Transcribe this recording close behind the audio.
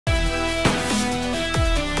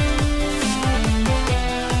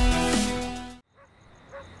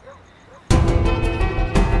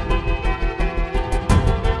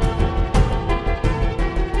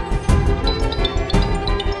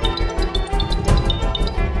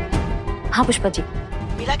हाँ पुष्पा जी।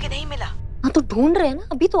 मिला कि नहीं मिला? हाँ तो ढूंढ रहे हैं ना,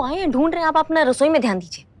 अभी तो आए हैं, ढूंढ रहे हैं। आप अपना रसोई में ध्यान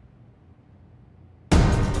दीजिए।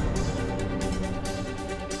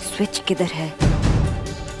 स्विच किधर है?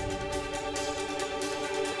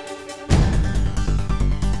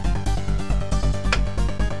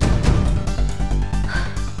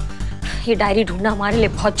 ये डायरी ढूंढना हमारे लिए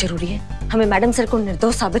बहुत जरूरी है। हमें मैडम सर को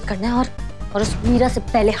निर्दोष साबित करना है और उस मीरा से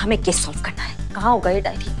पहले हमें केस सॉल्व करना है। कहाँ होगा ये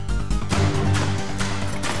डायरी?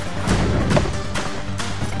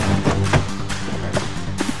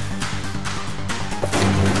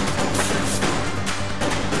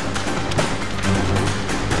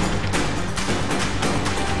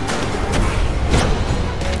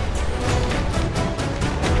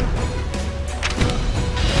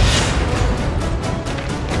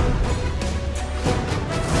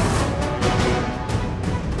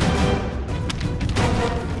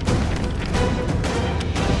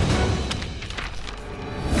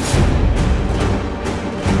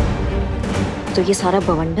 तो ये सारा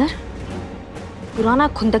बवंडर, पुराना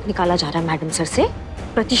खुंदक निकाला जा रहा है मैडम सर से,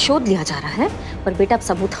 प्रतिशोध लिया जा रहा है। पर बेटा अब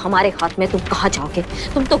सबूत हमारे हाथ में, तुम कहाँ जाओगे?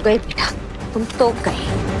 तुम तो गए बेटा, तुम तो गए।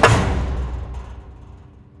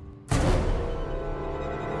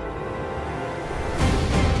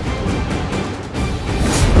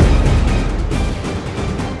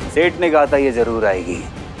 सेठ ने कहा था ये जरूर आएगी।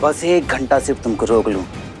 बस 1 घंटा सिर्फ तुमको रोक लूं,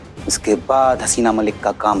 उसके बाद हसीना मलिक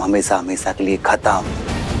का काम हमेशा हमेशा के लिए खत्म।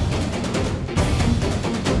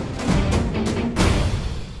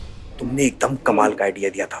 तुमने एकदम कमाल का आइडिया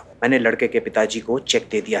दिया था। मैंने लड़के के पिताजी को चेक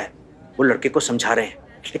दे दिया है, वो लड़के को समझा रहे हैं,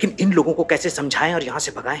 लेकिन इन लोगों को कैसे समझाएं और यहाँ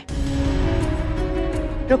से भगाएं?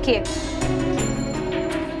 रुकिए,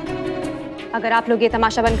 अगर आप लोग ये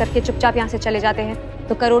तमाशा बंद करके चुपचाप यहाँ से चले जाते हैं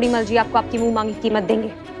तो करोड़ीमल जी आपको आपकी मुंह मांगी कीमत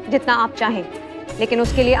देंगे, जितना आप चाहें। लेकिन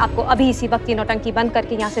उसके लिए आपको अभी इसी वक्त ये नौटंकी बंद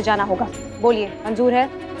करके यहाँ से जाना होगा। बोलिए, मंजूर है?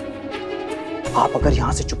 आप अगर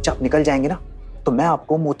यहाँ से चुपचाप निकल जाएंगे ना तो मैं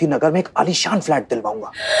आपको मोती नगर में एक आलीशान फ्लैट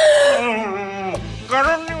दिलवाऊंगा।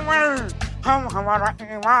 हम हमारा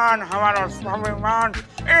ईमान, हमारा स्वाभिमान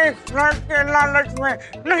एक फ्लैट के लालच में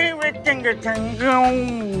नहीं बेचेंगे।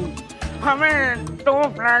 हमें 2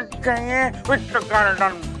 फ्लैट चाहिए विद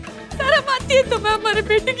गार्डन। शर्म आती है तुम्हें? हमारे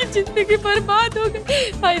बेटे की जिंदगी बर्बाद हो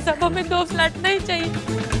गई। भाई साहब, हमें 2 फ्लैट नहीं चाहिए,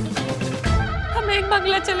 हमें एक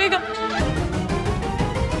बंगला चलेगा।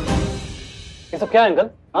 ये सब क्या है अंकल?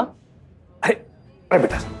 हाँ? अरे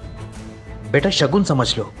बेटा शगुन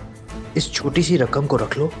समझ लो, इस छोटी सी रकम को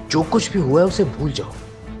रख लो, जो कुछ भी हुआ है उसे भूल जाओ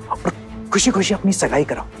और खुशी खुशी अपनी सगाई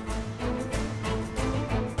कराओ।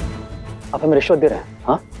 आप हमें रिश्वत दे रहे हैं?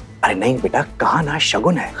 हाँ? अरे नहीं बेटा, कहा ना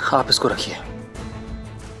शगुन है। आप इसको रखिए।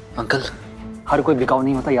 अंकल, हर कोई बिकाऊ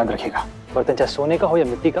नहीं होता, याद रखिएगा। बर्तन चाहे सोने का हो या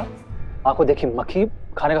मिट्टी का, आपको देखिए मक्खी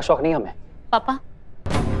खाने का शौक नहीं हमें। पापा,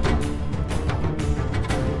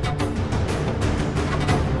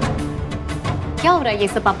 क्या हो रहा है ये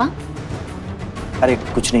सब पापा? अरे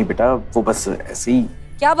कुछ नहीं बेटा, वो बस ऐसे ही।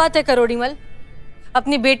 क्या बात है करोड़ीमल,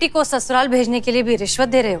 अपनी बेटी को ससुराल भेजने के लिए भी रिश्वत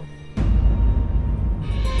दे रहे हो?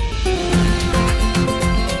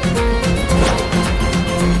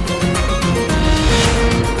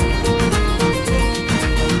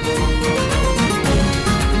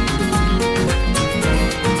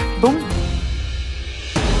 तुम?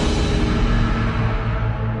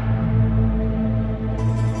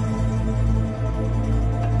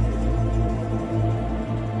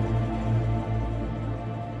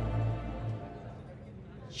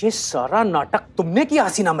 ये सारा नाटक तुमने किया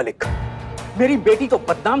हसीना मलिक? मेरी बेटी को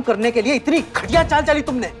बदनाम करने के लिए इतनी घटिया चाल चली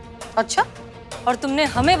तुमने? अच्छा, और तुमने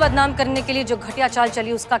हमें बदनाम करने के लिए जो घटिया चाल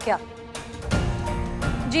चली उसका क्या?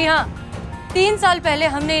 जी हाँ, 3 साल पहले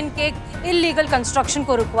हमने इनके एक इल्लीगल कंस्ट्रक्शन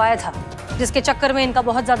को रुकवाया था, जिसके चक्कर में इनका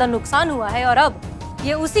बहुत ज्यादा नुकसान हुआ है और अब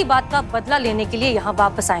ये उसी बात का बदला लेने के लिए यहाँ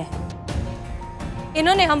वापस आए हैं।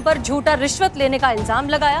 इन्होंने हम पर झूठा रिश्वत लेने का इल्जाम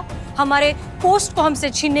लगाया, हमारे पोस्ट को हमसे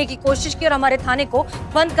छीनने की कोशिश की और हमारे थाने को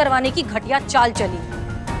बंद करवाने की घटिया चाल चली।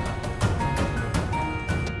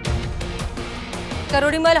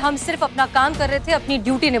 करोड़ीमल, हम सिर्फ अपना काम कर रहे थे, अपनी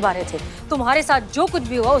ड्यूटी निभा रहे थे। तुम्हारे साथ जो कुछ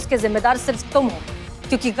भी हुआ उसके जिम्मेदार सिर्फ तुम हो,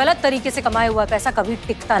 क्योंकि गलत तरीके से कमाया हुआ पैसा कभी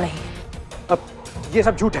टिकता नहीं है। अब ये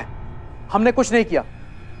सब झूठ है, हमने कुछ नहीं किया।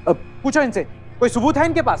 अब पूछो इनसे, कोई सबूत है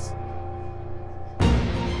इनके पास?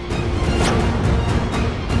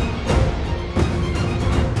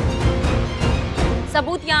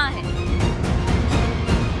 सबूत यहाँ है।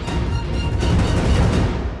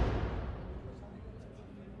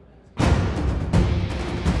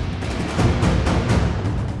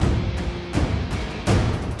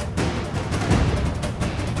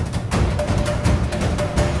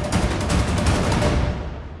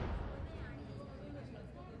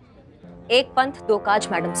 एक पंथ 2 काज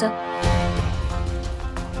मैडम सर।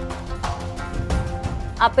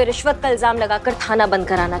 आप पे रिश्वत का इल्जाम लगाकर थाना बंद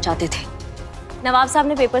कराना चाहते थे। नवाब साहब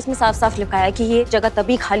ने पेपर्स में साफ साफ लिखा है कि ये जगह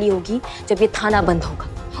तभी खाली होगी जब ये थाना बंद होगा,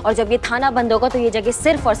 और जब ये थाना बंद होगा तो ये जगह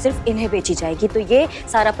सिर्फ और सिर्फ इन्हें बेची जाएगी। तो ये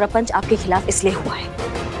सारा प्रपंच आपके खिलाफ इसलिए हुआ है।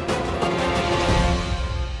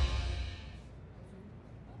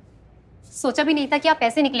 सोचा भी नहीं था कि आप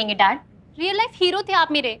ऐसे निकलेंगे डैड। रियल लाइफ हीरो थे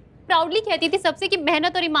आप मेरे। प्राउडली कहती थी सबसे कि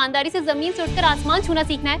मेहनत और ईमानदारी से जमीन से उठकर आसमान छूना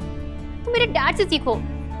सीखना है तो मेरे डैड से सीखो।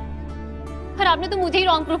 पर आपने तो मुझे ही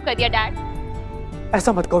रॉन्ग प्रूफ कर दिया डैड।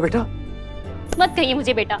 ऐसा मत कहो बेटा। मत कहिए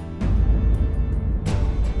मुझे बेटा।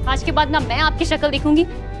 आज के बाद ना मैं आपकी शक्ल देखूंगी,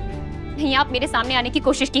 नहीं आप मेरे सामने आने की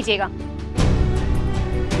कोशिश कीजिएगा।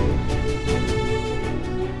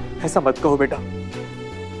 ऐसा मत कहो बेटा।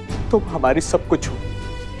 तुम हमारी सब कुछ हो,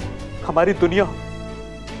 हमारी दुनिया हो।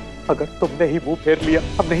 अगर तुमने ही मुंह फेर लिया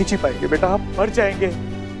हम नहीं जी पाएंगे बेटा, हम मर जाएंगे।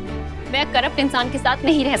 मैं करप्ट इंसान के साथ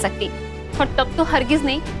नहीं रह सकती, और तब तो हरगिज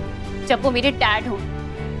नहीं जब वो मेरे डैड हो।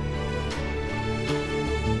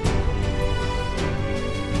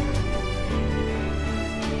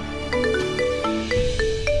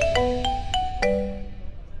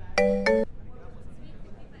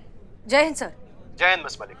 जय हिंद सर। जय हिंद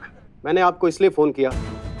मिस मलिक। मैंने आपको इसलिए फोन किया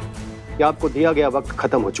कि आपको दिया गया वक्त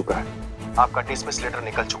खत्म हो चुका है। आपका डिसमिस लेटर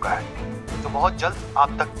निकल चुका है, तो बहुत जल्द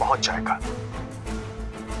आप तक पहुंच जाएगा।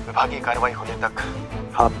 विभागीय कार्रवाई होने तक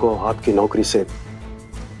आपको आपकी नौकरी से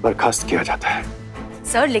बर्खास्त किया जाता है।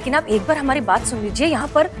 सर लेकिन आप एक बार हमारी बात सुन लीजिए। यहाँ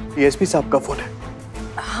पर डीएसपी साहब का फोन है।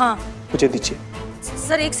 हाँ मुझे दीजिए।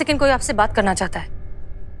 सर एक सेकंड, कोई आपसे बात करना चाहता है।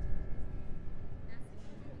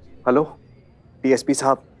 हेलो डीएसपी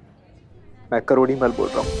साहब, मैं करोड़ीमल बोल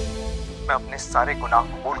रहा हूँ। मैं अपने सारे गुनाह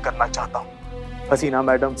कबूल करना चाहता हूँ। हसीना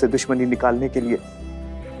मैडम से दुश्मनी निकालने के लिए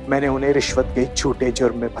मैंने उन्हें रिश्वत के झूठे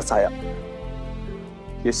जुर्म में फंसाया।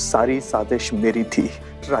 ये सारी साजिश मेरी थी।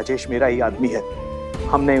 राजेश मेरा ही आदमी है।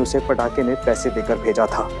 हमने उसे पटाखे ने पैसे देकर भेजा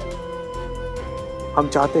था। हम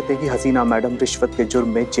चाहते थे कि हसीना मैडम रिश्वत के जुर्म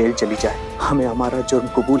में जेल चली जाए। हमें हमारा जुर्म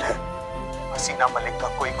कबूल है। हसीना मलिक का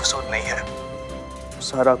कोई कसूर नहीं है,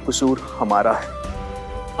 सारा कसूर हमारा है।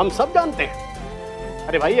 हम सब जानते हैं।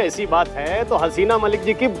 अरे भाई ऐसी बात है तो हसीना मलिक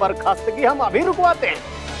जी की बर्खास्तगी हम अभी रुकवाते हैं।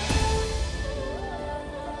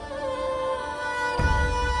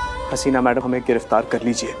 हसीना मैडम हमें गिरफ्तार कर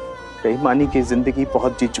लीजिए। बेईमानी की जिंदगी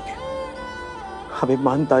बहुत जी चुके, हम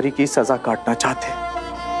ईमानदारी की सजा काटना चाहते हैं।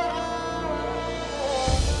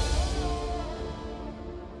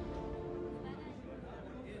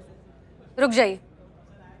 रुक जाइए।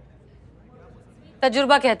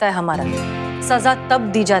 तजुर्बा कहता है हमारा, सजा तब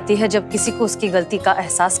दी जाती है जब किसी को उसकी गलती का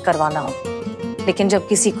एहसास करवाना हो, लेकिन जब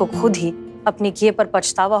किसी को खुद ही अपने किए पर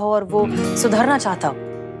पछतावा हो और वो सुधरना चाहता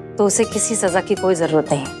हो तो उसे किसी सजा की कोई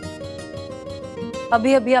जरूरत नहीं।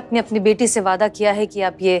 अभी अभी आपने अपनी बेटी से वादा किया है कि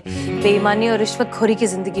आप ये बेईमानी और रिश्वतखोरी की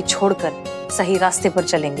जिंदगी छोड़कर सही रास्ते पर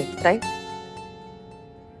चलेंगे, राइट?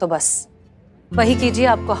 तो बस वही कीजिए,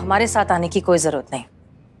 आपको हमारे साथ आने की कोई जरूरत नहीं।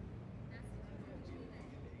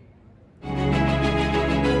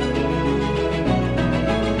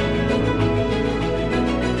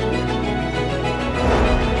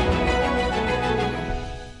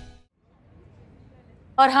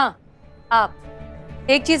 और हाँ, आप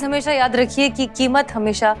एक चीज हमेशा याद रखिए कि कीमत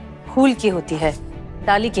हमेशा फूल की होती है,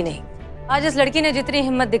 डाली की नहीं। आज इस लड़की ने जितनी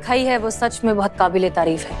हिम्मत दिखाई है वो सच में बहुत काबिले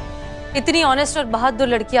तारीफ है। इतनी ऑनेस्ट और बहादुर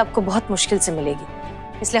लड़की आपको बहुत मुश्किल से मिलेगी,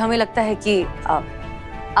 इसलिए हमें लगता है कि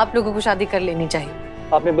आप लोगों को शादी कर लेनी चाहिए।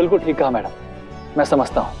 आपने बिल्कुल ठीक कहा मैडम, मैं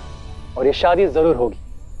समझता हूँ और ये शादी जरूर होगी।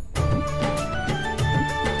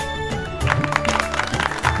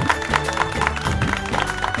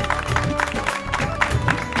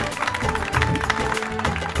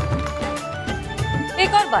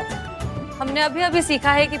 एक और बात, हमने अभी अभी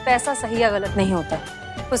सीखा है कि पैसा सही या गलत नहीं होता,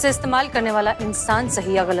 उसे इस्तेमाल करने वाला इंसान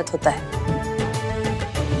सही या गलत होता है।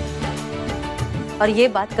 और ये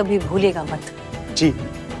बात कभी भूलिएगा मत। जी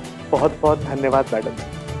बहुत बहुत धन्यवाद मैडम।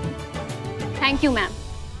 Thank you ma'am.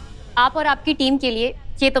 आप और आपकी टीम के लिए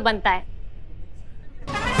ये तो बनता है।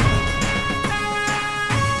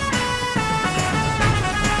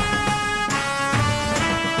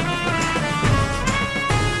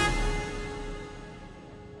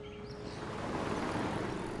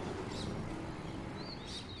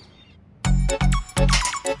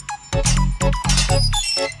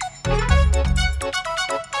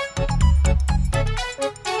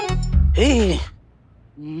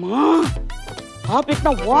 माँ, आप इतना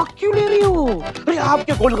वॉक क्यों ले रही हो? अरे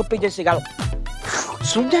आपके गोलगप्पे जैसे गाल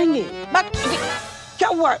सूख जाएंगे। क्या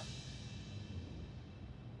हुआ?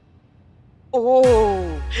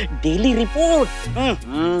 ओह, डेली रिपोर्ट।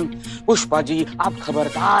 पुष्पा जी आप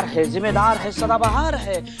खबरदार है, जिम्मेदार है, सदाबहार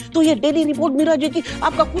है, तो ये डेली रिपोर्ट मीरा जी की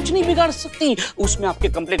आपका कुछ नहीं बिगाड़ सकती, उसमें आपकी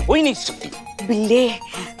कंप्लेंट हो ही नहीं सकती। बिल्ले,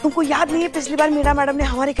 तुमको याद नहीं है पिछली बार मीरा मैडम ने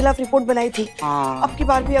हमारे खिलाफ रिपोर्ट बनाई थी? हाँ। अब की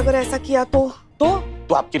बार भी अगर ऐसा किया तो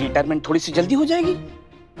आपकी रिटायरमेंट थोड़ी सी जल्दी हो जाएगी।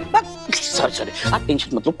 सर आप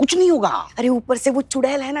टेंशन मत लो, कुछ नहीं होगा। अरे ऊपर से वो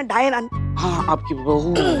चुड़ैल है ना, डायन। हाँ आपकी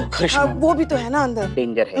बहू करिश्मा, वो भी तो है ना अंदर,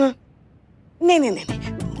 डेंजर है। नहीं,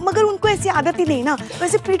 मगर उनको ऐसी आदत ही नहीं ना,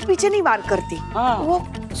 वैसे पीठ पीछे नहीं वार करती। हाँ, वो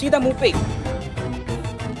सीधा मुंह पे।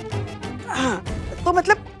 हाँ तो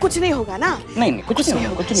मतलब कुछ नहीं होगा ना? नहीं कुछ नहीं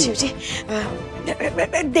होगा। शिव जी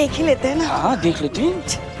देख ही लेते हैं ना। हाँ देख लेते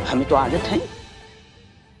हैं, हमें तो आदत है।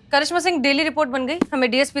 करिश्मा सिंह, डेली रिपोर्ट बन गई, हमें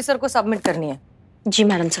डीएसपी सर को सबमिट करनी है। जी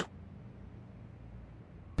मैडम सर।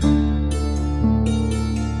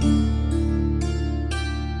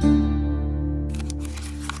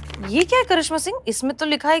 ये क्या है करिश्मा सिंह? इसमें तो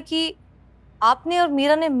लिखा है कि आपने और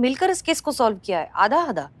मीरा ने मिलकर इस केस को सॉल्व किया है, आधा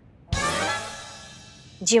आधा।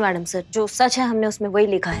 जी मैडम सर, जो सच है हमने उसमें वही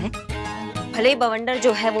लिखा है। भले ही बवंडर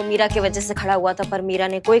जो है वो मीरा की वजह से खड़ा हुआ था, पर मीरा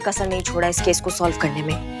ने कोई कसर नहीं छोड़ा इस केस को सॉल्व करने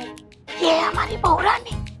में। ये हमारी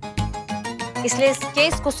बहुरानी, इसलिए इस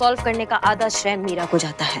केस को सॉल्व करने का आधा श्रेय मीरा को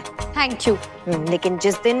जाता है। Thank you. लेकिन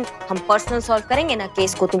जिस दिन हम पर्सनल सॉल्व करेंगे ना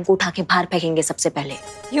केस को, तुमको उठा के बाहर फेंकेंगे सबसे पहले।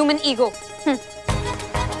 Human ego.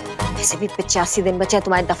 वैसे भी 85 दिन बचे हैं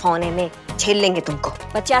तुम्हारे दफा होने में, झेल लेंगे तुमको।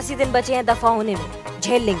 85 दिन बचे हैं दफा होने में,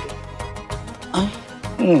 झेल लेंगे।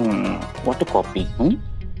 What a copy.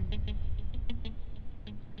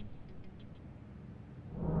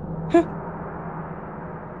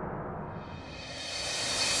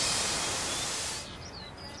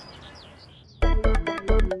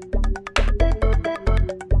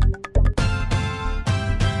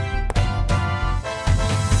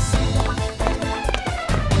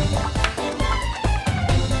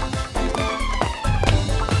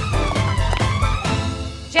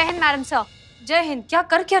 Madam sir. जय हिंद।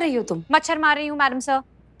 क्या रही हो तुम? मच्छर मार रही हूँ मैडम सर।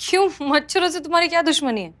 क्यों? मच्छरों से तुम्हारी क्या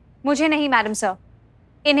दुश्मनी है? मुझे नहीं मैडम सर,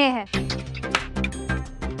 इन्हें है,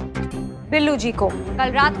 बिल्लू जी को।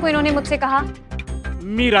 कल रात को इन्होंने मुझसे कहा,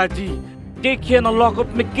 मीरा जी देखिए ना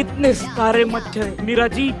लॉकअप में कितने सारे मच्छर हैं। मीरा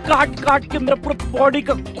जी काट काट के मेरा पूरा बॉडी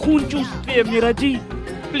का खून चूसते हैं। मीरा जी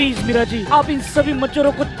प्लीज मीरा जी, आप इन सभी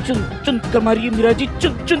मच्छरों को चुन चुन कर मारिए मीरा जी,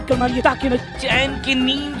 चुन चुन कर मारिए, ताकि मैं चैन की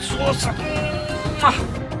नींद सो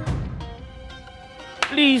सकूं।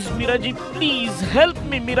 Please Meera ji, please help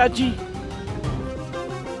me Meera ji.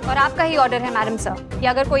 और आपका ही ऑर्डर है मैडम सर कि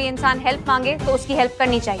अगर कोई इंसान हेल्प मांगे तो उसकी हेल्प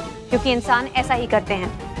करनी चाहिए, क्योंकि इंसान ऐसा ही करते हैं।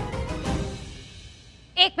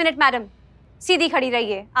 1 मिनट मैडम, सीधी खड़ी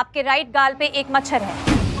रहिए। आपके राइट गाल पे एक मच्छर है।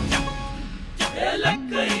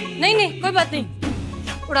 नहीं कोई बात नहीं,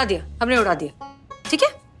 उड़ा दिया हमने, उड़ा दिया, ठीक है।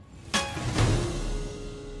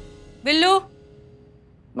 बिल्लू,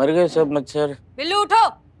 मर गए सब मच्छर। बिल्लू उठो,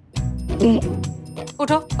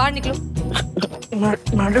 उठो, बाहर निकलो।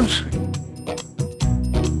 मैडम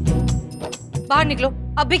बाहर निकलो,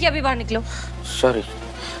 अभी के अभी बाहर निकलो। सॉरी,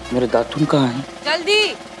 मेरे दातुन कहाँ हैं?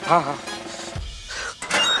 जल्दी। हाँ।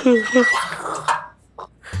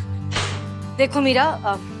 देखो मीरा,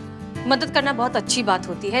 मदद करना बहुत अच्छी बात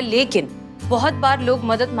होती है, लेकिन बहुत बार लोग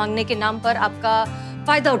मदद मांगने के नाम पर आपका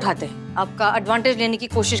फायदा उठाते हैं, आपका एडवांटेज लेने की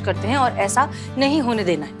कोशिश करते हैं, और ऐसा नहीं होने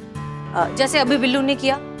देना है। जैसे अभी बिल्लू ने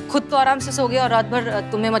किया, खुद तो आराम से सो गया और रात भर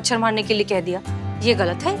तुम्हें मच्छर मारने के लिए कह दिया। ये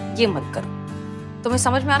गलत है, ये मत करो। तुम्हें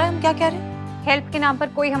समझ में आ रहा है हम क्या कह रहे हैं? हेल्प के नाम पर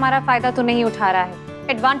कोई हमारा फायदा तो नहीं उठा रहा है,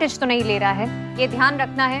 एडवांटेज तो नहीं ले रहा है, ये ध्यान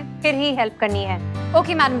रखना है, फिर ही हेल्प करनी है।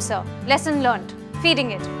 Okay madam sir, lesson learned,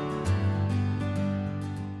 feeding it.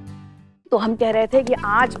 तो हम कह रहे थे कि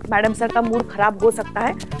आज मैडम सर का मूड खराब हो सकता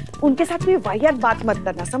है, उनके साथ भी वाहियात बात मत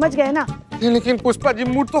करना, समझ गए ना? लेकिन पुष्पा जी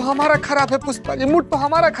मूड तो हमारा खराब है, पुष्पा जी मूड तो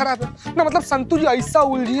हमारा खराब है ना। मतलब संतोष जी ऐसा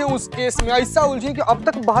उलझी है उस केस में, ऐसा उलझी है कि अब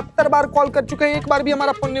तक 72 बार कॉल कर चुके हैं, एक बार भी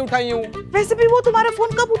हमारा फोन नहीं उठाई हूँ। वैसे भी वो तुम्हारा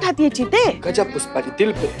फोन कब उठाती है चीते? गजब पुष्पा जी,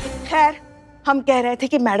 दिल पे। खैर, हम कह रहे थे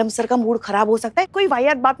कि मैडम सर का मूड खराब हो सकता है, कोई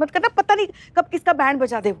वाहियात बात मत करना, पता नहीं कब किसका बैंड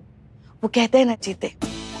बजा दे। वो कहते हैं ना चीते,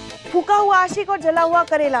 फूका हुआ आशिक और जला हुआ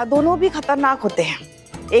करेला दोनों भी खतरनाक होते हैं।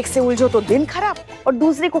 एक से उलझो तो दिन खराब, और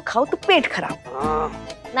दूसरे को खाओ तो पेट खराब।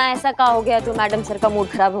 ना ऐसा क्या हो गया जो मैडम सर का मूड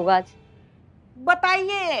खराब होगा आज?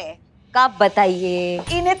 बताइए। कब बताइए?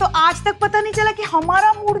 इन्हें तो आज तक पता नहीं चला कि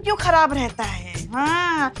हमारा मूड क्यों खराब रहता है।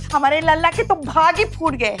 हाँ, हमारे लल्ला के तो भाग ही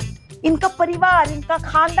फूट गए। इनका परिवार, इनका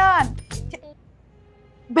खानदान।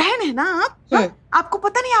 बहन है ना आप? आपको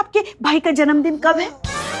पता नहीं आपके भाई का जन्मदिन कब है?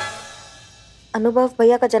 अनुभव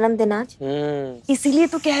भैया का जन्मदिन आज। इसीलिए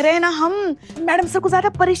तो कह रहे हैं ना हम, मैडम सर को ज्यादा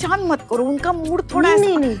परेशान मत करो, उनका मूड थोड़ा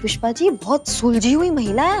नहीं पुष्पा जी, बहुत सुलझी हुई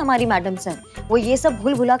महिला है हमारी मैडम सर। वो ये सब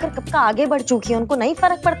भूल भुलाकर कब का आगे बढ़ चुकी है, उनको नहीं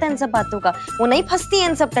फर्क पड़ता इन सब बातों का, वो नहीं फंसती है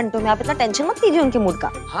इन सब टंटों में। आप इतना टेंशन मत लीजिए उनके मूड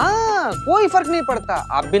का। हाँ, कोई फर्क नहीं पड़ता।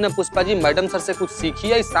 आप भी ना पुष्पा जी मैडम सर से कुछ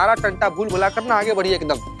सीखिए, इस सारा टंटा भूल भुला कर ना आगे बढ़िए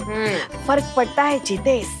एकदम। फर्क पड़ता है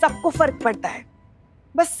जीते, सबको फर्क पड़ता है,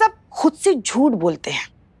 बस सब खुद से झूठ बोलते हैं।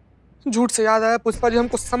 झूठ से याद आया पुष्पा जी,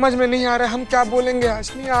 हमको समझ में नहीं आ रहा है हम क्या बोलेंगे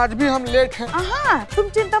आज। नहीं, आज भी हम लेट हैं। हाँ, तुम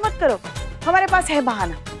चिंता मत करो, हमारे पास है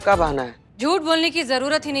बहाना। क्या बहाना है? झूठ बोलने की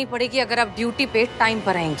जरूरत ही नहीं पड़ेगी अगर आप ड्यूटी पे टाइम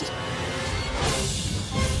पर आएंगी।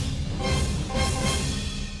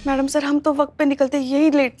 मैडम सर, हम तो वक्त पे निकलते, यही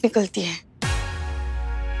लेट निकलती है।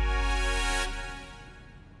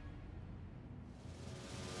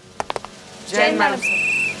 जय मैडम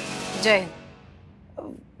सर। जय।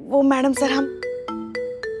 वो मैडम सर, हम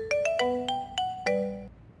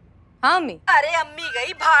हाँ अम्मी। अरे अम्मी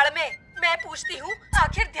गई भाड़ में, मैं पूछती हूँ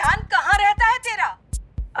आखिर ध्यान कहाँ रहता है तेरा?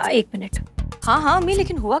 1 मिनट। हाँ अम्मी,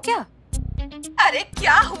 लेकिन हुआ क्या? अरे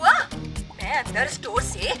क्या हुआ? मैं अंदर स्टोर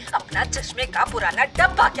से अपना चश्मे का पुराना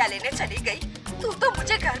डब्बा क्या लेने चली गई, तू तो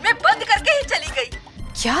मुझे घर में बंद करके ही चली गई।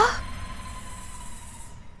 क्या?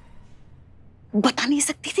 बता नहीं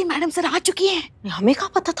सकती थी, मैडम सर आ चुकी हैं। हमें क्या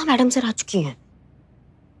पता था मैडम सर आ चुकी हैं?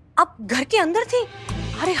 आप घर के अंदर थी?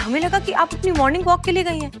 अरे हमें लगा कि आप अपनी मॉर्निंग वॉक के लिए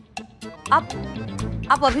गई हैं।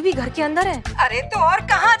 आप अभी भी घर के अंदर हैं? अरे तो और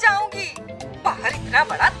कहाँ जाऊंगी? बाहर इतना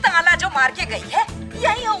बड़ा ताला जो मार के गई है,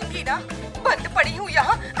 यहीं होंगी ना। बंद पड़ी हूँ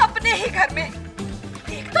यहाँ अपने ही घर में।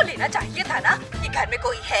 देख तो लेना चाहिए था ना कि घर में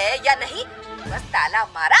कोई है या नहीं, बस ताला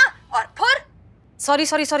मारा और फिर। Sorry,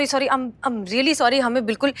 I'm really sorry। हमें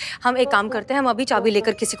बिल्कुल, हम एक काम करते हैं, हम अभी चाबी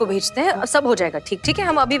लेकर किसी को भेजते हैं, सब हो जाएगा ठीक है,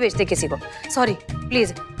 हम अभी भेजते हैं किसी को। सॉरी,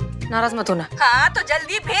 प्लीज नाराज मत होना। हाँ तो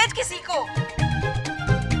जल्दी भेज किसी को।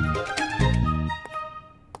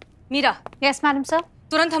 मीरा। Yes madam sir.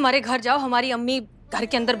 तुरंत हमारे घर जाओ, हमारी अम्मी घर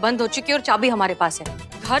के अंदर बंद हो चुकी है और चाबी हमारे पास है।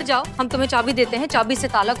 घर जाओ, हम तुम्हें चाबी देते हैं, चाबी से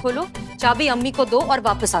ताला खोलो, चाबी अम्मी को दो और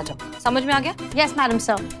वापस आ जाओ। समझ में आ गया? Yes madam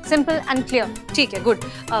sir, simple and clear. ठीक है, गुड।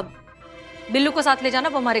 अब बिल्लू को साथ ले जाना,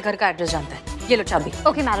 वो हमारे घर का एड्रेस जानता है। ये लो चाबी।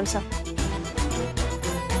 Okay madam sir.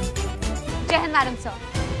 जय Hind madam sir.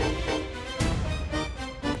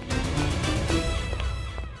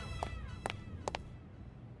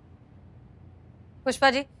 Pushpa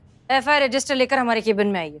ji, FIR register लेकर हमारे केबिन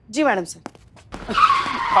में आइए। जी मैडम सर।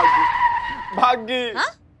 भाग गई। हाँ?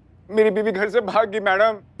 मेरी बीवी घर से भाग गई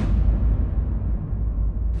मैडम।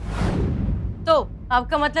 तो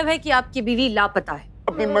आपका मतलब है कि आपकी बीवी लापता है?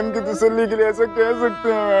 अपनी मन की तसल्ली के लिए ऐसा कह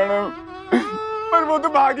सकते हैं मैडम, पर वो तो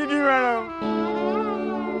भागी गई मैडम।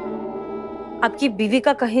 आपकी बीवी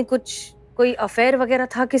का कहीं कोई अफेयर वगैरह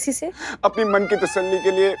था किसी से? अपनी मन की तसल्ली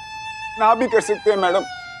के लिए ना भी कर सकते हैं मैडम,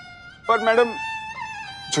 पर मैडम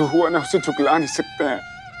जो हुआ ना उसे झुकला नहीं सकते हैं।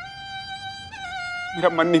 मेरा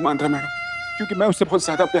मन नहीं मान रहा मैडम, क्योंकि मैं उससे बहुत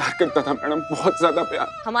ज्यादा प्यार करता था मैडम, बहुत ज्यादा प्यार।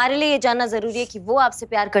 हमारे लिए ये जानना जरूरी है कि वो आपसे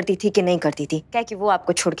प्यार करती थी कि नहीं करती थी। क्या कि वो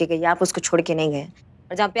आपको छोड़ के गई, आप उसको छोड़ के नहीं गए।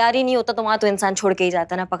 और जहाँ प्यार ही नहीं होता तो वहां तो इंसान छोड़ के ही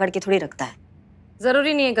जाता ना, पकड़ के थोड़ी रखता है।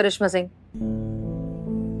 जरूरी नहीं है करिश्मा सिंह,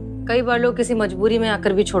 कई बार लोग किसी मजबूरी में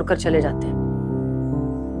आकर भी छोड़कर चले जाते हैं।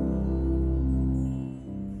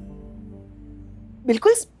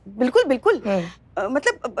 बिल्कुल बिल्कुल बिल्कुल।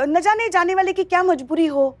 मतलब न जाने जाने वाले की क्या मजबूरी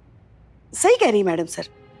हो। सही कह रही मैडम सर।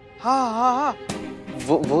 हाँ,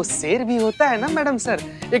 वो शेर भी होता है ना मैडम सर।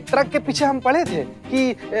 एक ट्रक के पीछे हम पढ़े थे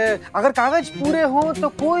कि अगर कागज पूरे हो तो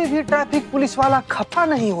कोई भी ट्रैफिक पुलिस वाला खफा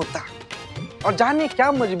नहीं होता, और जाने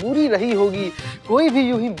क्या मजबूरी रही होगी, कोई भी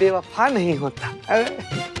यूं ही बेवफा नहीं होता।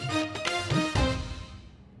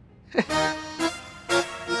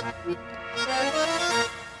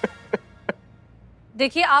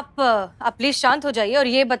 देखिए, आप प्लीज शांत हो जाइए और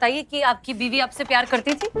ये बताइए कि आपकी बीवी आपसे प्यार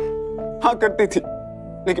करती थी? हाँ करती थी,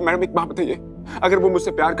 लेकिन मैडम एक बात बताइए, अगर वो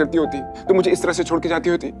मुझसे प्यार करती होती तो मुझे इस तरह से छोड़ के जाती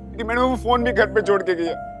होती? कि मैडम वो फोन भी घर पे छोड़ के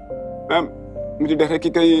गया। मैम मुझे डर है कि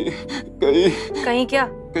कहीं क्या?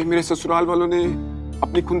 कहीं मेरे ससुराल वालों ने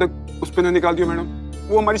अपनी खुंदक उस पे ना निकाल दिया मैडम।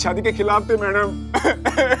 वो हमारी शादी के खिलाफ थे मैडम।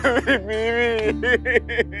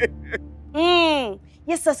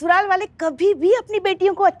 ये ससुराल वाले कभी भी अपनी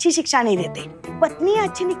बेटियों को अच्छी शिक्षा नहीं देते। पत्नी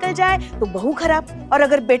अच्छी निकल जाए तो बहू खराब, और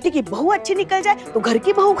अगर बेटी की बहू अच्छी निकल जाए तो घर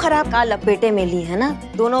की बहू खराब। का लपेटे में ली है ना,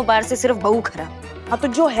 दोनों बार से सिर्फ बहू खराब। हाँ तो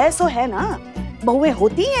जो है सो है ना, बहुएं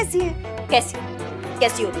होती ही ऐसी हैं।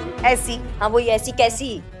 कैसी होती है? ऐसी। हाँ वही ऐसी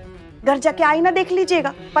कैसी? घर जाके आईना देख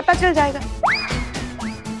लीजिएगा, पता चल जाएगा।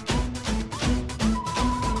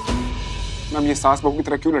 मैम ये सास बहू की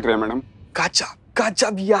तरह क्यों लड़ रहे हैं मैडम?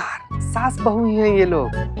 गजब यार, सास बहू ही हैं ये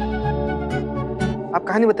लोग। आप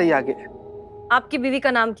कहानी बताइए आगे। आपकी बीवी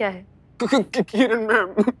का नाम क्या है? किरण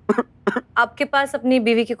मैम। आपके पास अपनी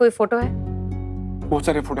बीवी की कोई फोटो है? बहुत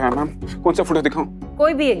सारे फोटो हैं मैम। कौन सा फोटो दिखाऊं?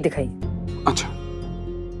 कोई भी एक दिखाइए। अच्छा,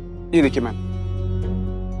 ये देखिए मैम।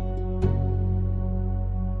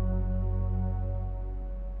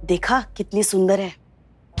 देखा कितनी सुंदर है।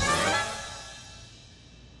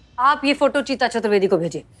 आप ये फोटो चीता चतुर्वेदी को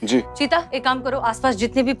भेजिए। जी। चीता, एक काम करो, आसपास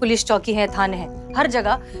जितने भी पुलिस चौकी हैं, थाने हैं, हर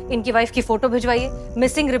जगह इनकी वाइफ की फोटो भिजवाइए,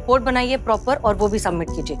 मिसिंग रिपोर्ट बनाइए प्रॉपर, और वो भी सबमिट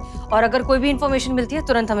कीजिए। और अगर कोई भी इंफॉर्मेशन मिलती है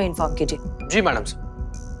तुरंत हमें इन्फॉर्म कीजिए। जी मैडम।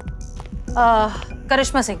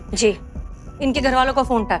 करिश्मा सिंह जी, इनके घर वालों का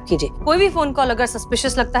फोन टैप कीजिए। कोई भी फोन कॉल अगर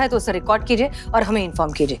सस्पिशियस लगता है तो उसे रिकॉर्ड कीजिए और हमें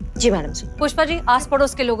इन्फॉर्म कीजिए। जी मैडम सर। पुष्पा जी, आस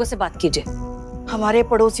पड़ोस के लोगों से बात कीजिए। हमारे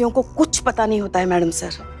पड़ोसियों को कुछ पता नहीं होता है मैडम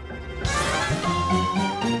सर।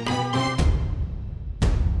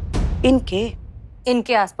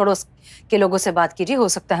 इनके आस पड़ोस के लोगों से बात कीजिए, हो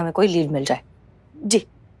सकता है हमें कोई लीड मिल जाए। जी।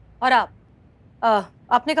 और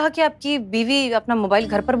आपने कहा कि आपकी बीवी अपना मोबाइल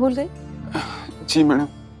घर पर भूल गई? जी मैडम।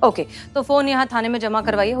 ओके, तो फोन यहाँ थाने में जमा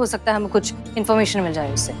करवाइए, हो सकता है हमें कुछ इन्फॉर्मेशन मिल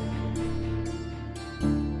जाए उससे।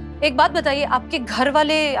 एक बात बताइए, आपके घर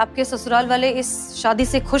वाले, आपके ससुराल वाले इस शादी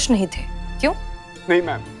से खुश नहीं थे, क्यों? नहीं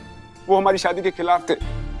मैम, वो हमारी शादी के खिलाफ थे।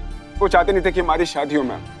 वो चाहते नहीं थे कि हमारी शादी हो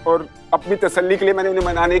मैम, और अपनी तसल्ली के लिए मैंने उन्हें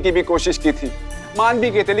मनाने की भी कोशिश की थी, मान भी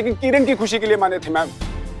गए थे, लेकिन किरण की खुशी के लिए माने थे मैम।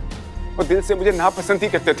 वो दिल से मुझे नापसंद ही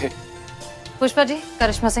करते थे। पुष्पा जी,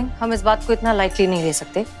 करिश्मा सिंह, हम इस बात को इतना लाइटली नहीं ले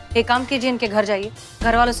सकते। एक काम कीजिए, इनके घर जाइए,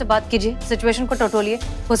 घर वालों से बात कीजिए, सिचुएशन को टटोलिए,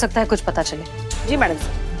 हो सकता है कुछ पता चले। जी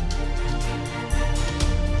madam.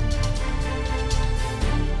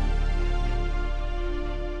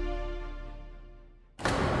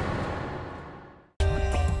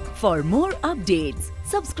 For more updates,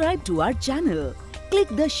 subscribe to our channel,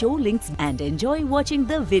 click the show links and enjoy watching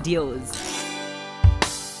the videos.